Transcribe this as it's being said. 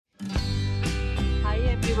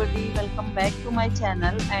everybody, welcome back to my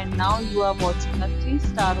channel, and now you are watching a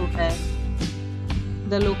 3-star hotel.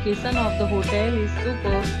 The location of the hotel is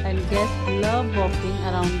superb and guests love walking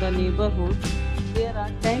around the neighborhood. There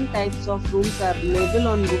are 10 types of rooms available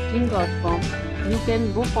on booking.com. You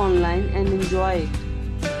can book online and enjoy it.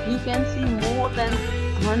 You can see more than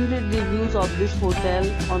 100 reviews of this hotel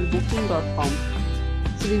on booking.com.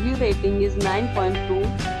 Its review rating is 9.2,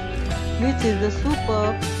 which is the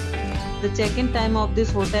superb. The check-in time of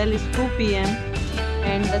this hotel is 2 p.m.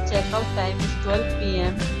 and the check-out time is 12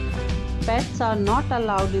 p.m. Pets are not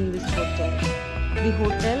allowed in this hotel. The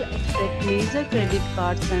hotel accepts major credit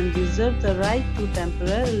cards and reserves the right to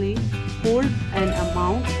temporarily hold an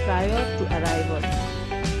amount prior to arrival.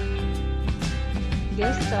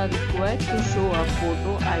 Guests are required to show a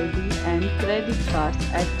photo ID and credit cards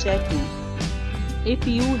at check-in. If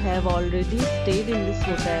you have already stayed in this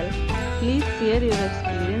hotel, please share your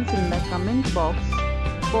experience in the comment box.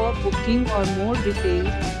 For booking or more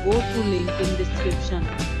details, go to link in description.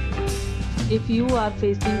 If you are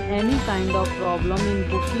facing any kind of problem in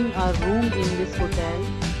booking a room in this hotel,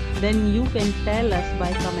 then you can tell us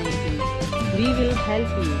by commenting. We will help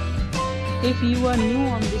you. If you are new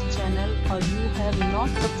on this channel or you have not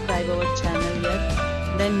subscribed our channel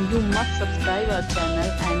yet, then you must subscribe our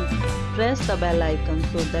channel and press the bell icon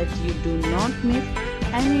so that you do not miss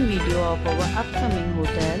any video of our upcoming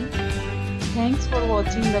hotel. Thanks for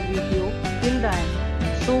watching the video till the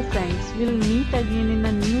end. So friends, we'll meet again in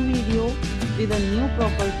a new video with a new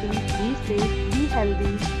property. Be safe, be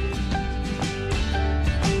healthy.